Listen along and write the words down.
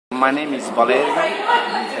My name is Valerio,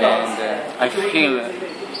 and I feel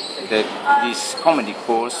that this comedy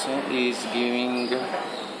course is giving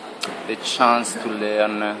the chance to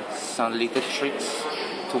learn some little tricks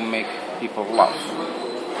to make people laugh.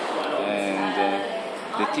 And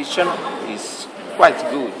the teacher is quite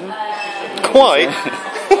good. Quite?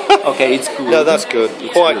 Okay, it's good. No, that's good.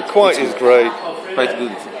 It's Quite, good. quite It's is good. great. Quite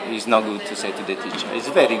good is not good to say to the teacher. It's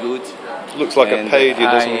very good. Looks like And a paid you,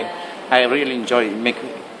 doesn't it? I really enjoy it.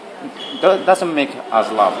 Doesn't make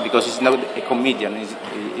us laugh because it's not a comedian. It's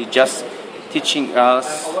just teaching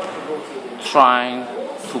us, trying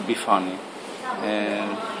to be funny.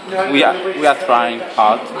 And we are trying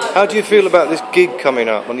hard. How do you feel about this gig coming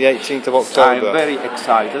up on the 18th of October? I'm very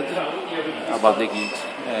excited about the gig,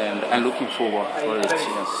 and I'm looking forward for it.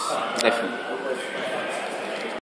 Yes, definitely.